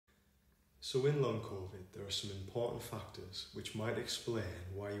So in long COVID, there are some important factors which might explain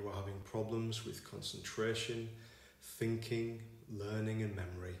why you are having problems with concentration, thinking, learning and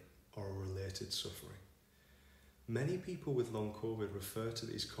memory, or related suffering. Many people with long COVID refer to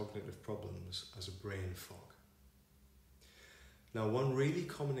these cognitive problems as a brain fog. Now, one really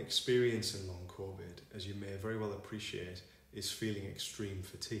common experience in long COVID, as you may very well appreciate, is feeling extreme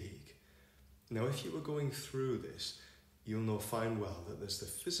fatigue. Now, if you were going through this, you'll know fine well that there's the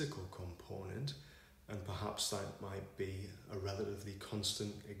physical component, and perhaps that might be a relatively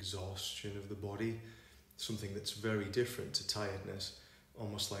constant exhaustion of the body, something that's very different to tiredness,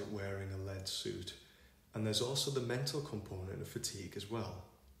 almost like wearing a lead suit. And there's also the mental component of fatigue as well.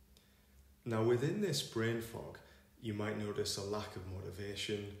 Now, within this brain fog, you might notice a lack of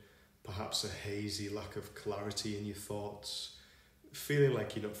motivation, perhaps a hazy lack of clarity in your thoughts, feeling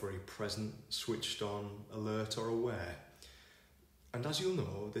like you're not very present, switched on, alert or aware. And as you'll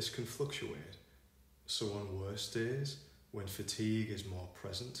know, this can fluctuate. So on worse days, when fatigue is more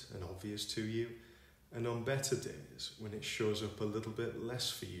present and obvious to you, and on better days, when it shows up a little bit less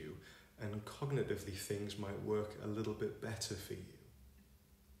for you, and cognitively things might work a little bit better for you.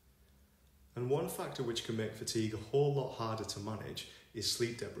 And one factor which can make fatigue a whole lot harder to manage is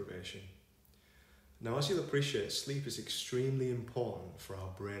sleep deprivation. Now, as you'll appreciate, sleep is extremely important for our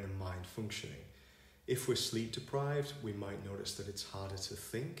brain and mind functioning. If we're sleep deprived, we might notice that it's harder to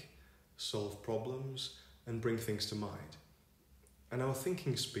think, solve problems, and bring things to mind. And our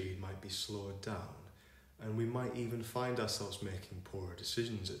thinking speed might be slowed down, and we might even find ourselves making poorer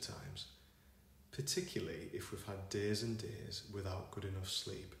decisions at times, particularly if we've had days and days without good enough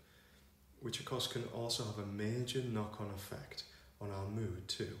sleep, which of course can also have a major knock-on effect on our mood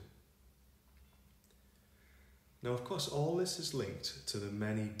too. Now, of course, all this is linked to the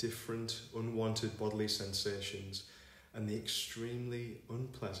many different unwanted bodily sensations and the extremely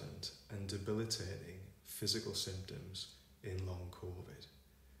unpleasant and debilitating physical symptoms in long COVID.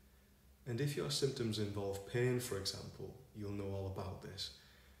 And if your symptoms involve pain, for example, you'll know all about this.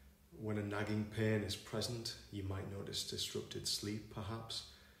 When a nagging pain is present, you might notice disrupted sleep perhaps,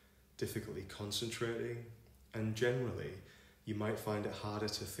 difficulty concentrating, and generally, you might find it harder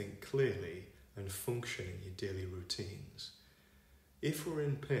to think clearly and function in your daily routines. If we're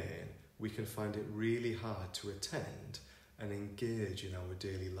in pain, we can find it really hard to attend and engage in our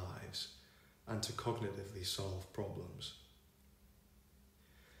daily lives and to cognitively solve problems.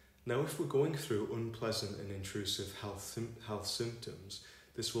 Now, if we're going through unpleasant and intrusive health symptoms,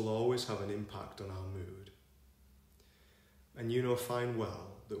 this will always have an impact on our mood. And you know fine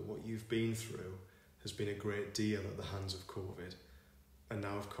well that what you've been through has been a great deal at the hands of COVID, and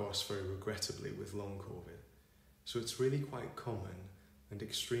now, of course, very regrettably with long COVID. So it's really quite common and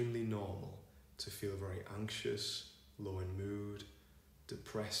extremely normal to feel very anxious, low in mood,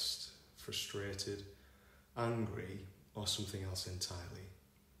 depressed, frustrated, angry, or something else entirely.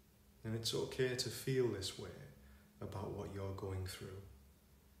 And it's okay to feel this way about what you're going through.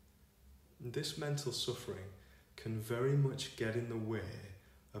 And this mental suffering can very much get in the way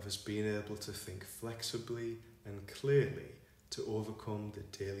of us being able to think flexibly and clearly to overcome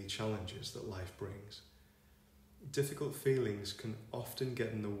the daily challenges that life brings. Difficult feelings can often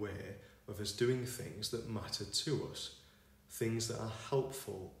get in the way of us doing things that matter to us, things that are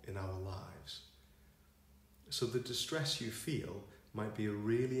helpful in our lives. So the distress you feel might be a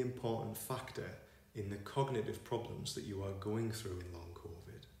really important factor in the cognitive problems that you are going through in long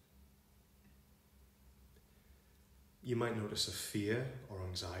COVID. You might notice a fear or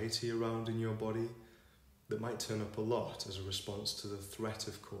anxiety around in your body that might turn up a lot as a response to the threat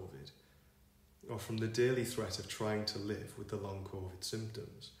of COVID, or from the daily threat of trying to live with the long COVID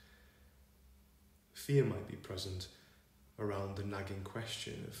symptoms. Fear might be present around the nagging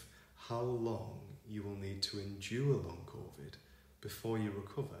question of how long you will need to endure long COVID before you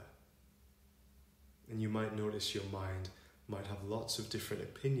recover. And you might notice your mind might have lots of different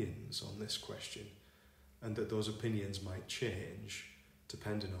opinions on this question, and that those opinions might change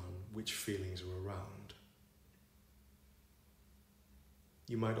depending on which feelings are around.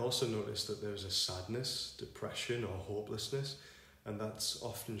 You might also notice that there's a sadness, depression, or hopelessness, and that's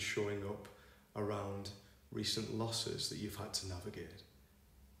often showing up around recent losses that you've had to navigate,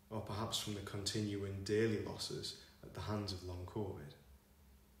 or perhaps from the continuing daily losses at the hands of long COVID.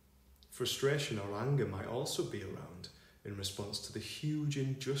 Frustration or anger might also be around in response to the huge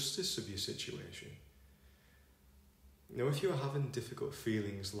injustice of your situation. Now, if you're having difficult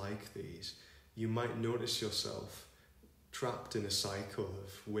feelings like these, you might notice yourself trapped in a cycle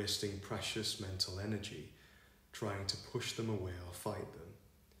of wasting precious mental energy, trying to push them away or fight them,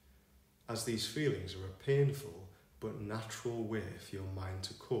 as these feelings are a painful but natural way for your mind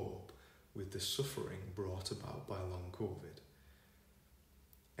to cope with the suffering brought about by long COVID.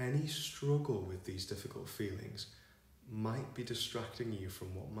 Any struggle with these difficult feelings might be distracting you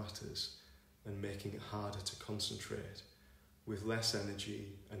from what matters and making it harder to concentrate, with less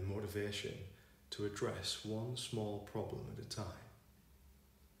energy and motivation to address one small problem at a time.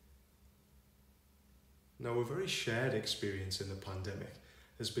 Now, a very shared experience in the pandemic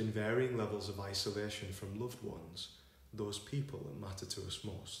has been varying levels of isolation from loved ones, those people that matter to us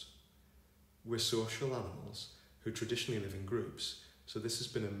most. We're social animals who traditionally live in groups, so this has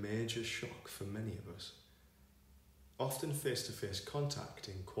been a major shock for many of us. Often face-to-face contact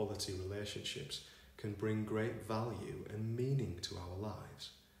in quality relationships can bring great value and meaning to our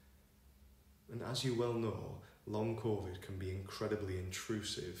lives. And as you well know, long COVID can be incredibly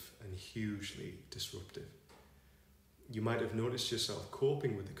intrusive and hugely disruptive. You might have noticed yourself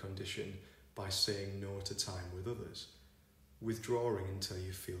coping with the condition by saying no to time with others, withdrawing until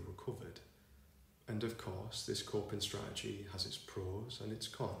you feel recovered. And of course, this coping strategy has its pros and its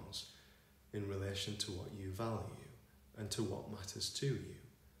cons in relation to what you value and to what matters to you.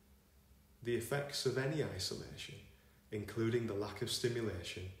 The effects of any isolation, including the lack of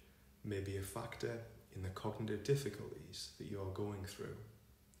stimulation, may be a factor in the cognitive difficulties that you are going through.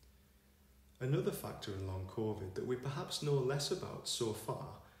 Another factor in long COVID that we perhaps know less about so far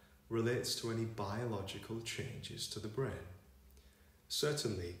relates to any biological changes to the brain.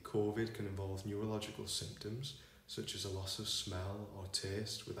 Certainly, COVID can involve neurological symptoms such as a loss of smell or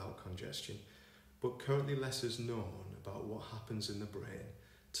taste without congestion, but currently less is known about what happens in the brain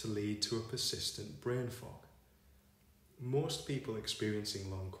to lead to a persistent brain fog. Most people experiencing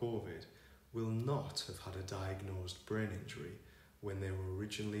long COVID will not have had a diagnosed brain injury when they were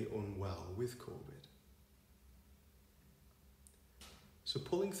originally unwell with COVID. So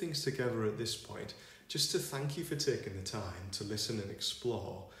pulling things together at this point, just to thank you for taking the time to listen and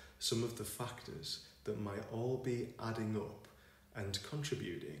explore some of the factors that might all be adding up and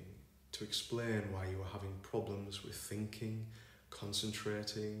contributing to explain why you are having problems with thinking,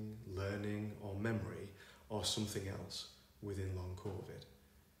 concentrating, learning, or memory, or something else within long COVID.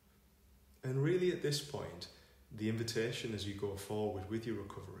 And really at this point, the invitation as you go forward with your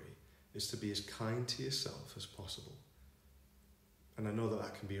recovery is to be as kind to yourself as possible. And I know that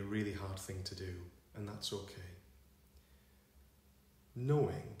that can be a really hard thing to do, and that's okay.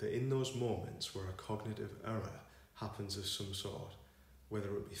 Knowing that in those moments where a cognitive error happens of some sort,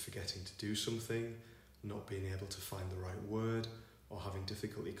 whether it be forgetting to do something, not being able to find the right word, or having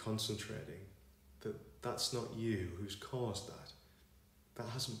difficulty concentrating, that's not you who's caused that. That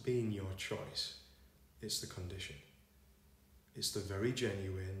hasn't been your choice. It's the condition. It's the very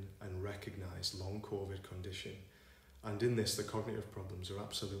genuine and recognised long COVID condition. And in this, the cognitive problems are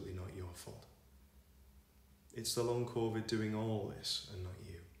absolutely not your fault. It's the long COVID doing all this and not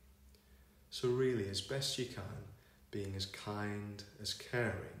you. So really, as best you can, being as kind, as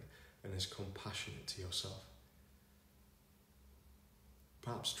caring, and as compassionate to yourself.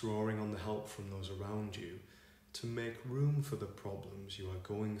 Perhaps drawing on the help from those around you to make room for the problems you are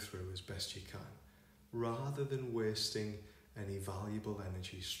going through as best you can, rather than wasting any valuable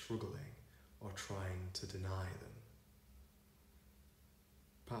energy struggling or trying to deny them.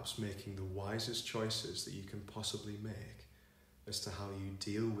 Perhaps making the wisest choices that you can possibly make as to how you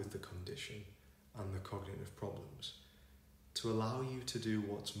deal with the condition and the cognitive problems, to allow you to do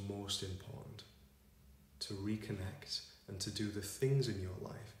what's most important, to reconnect and to do the things in your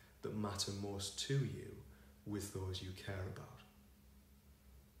life that matter most to you with those you care about.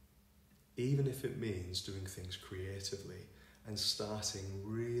 Even if it means doing things creatively and starting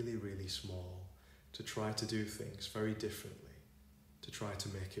really, really small to try to do things very differently, to try to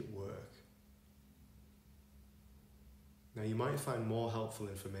make it work. Now, you might find more helpful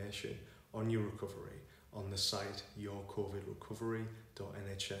information on your recovery on the site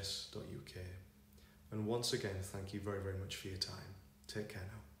yourcovidrecovery.nhs.uk. And once again, thank you very, very much for your time. Take care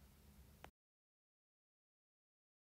now.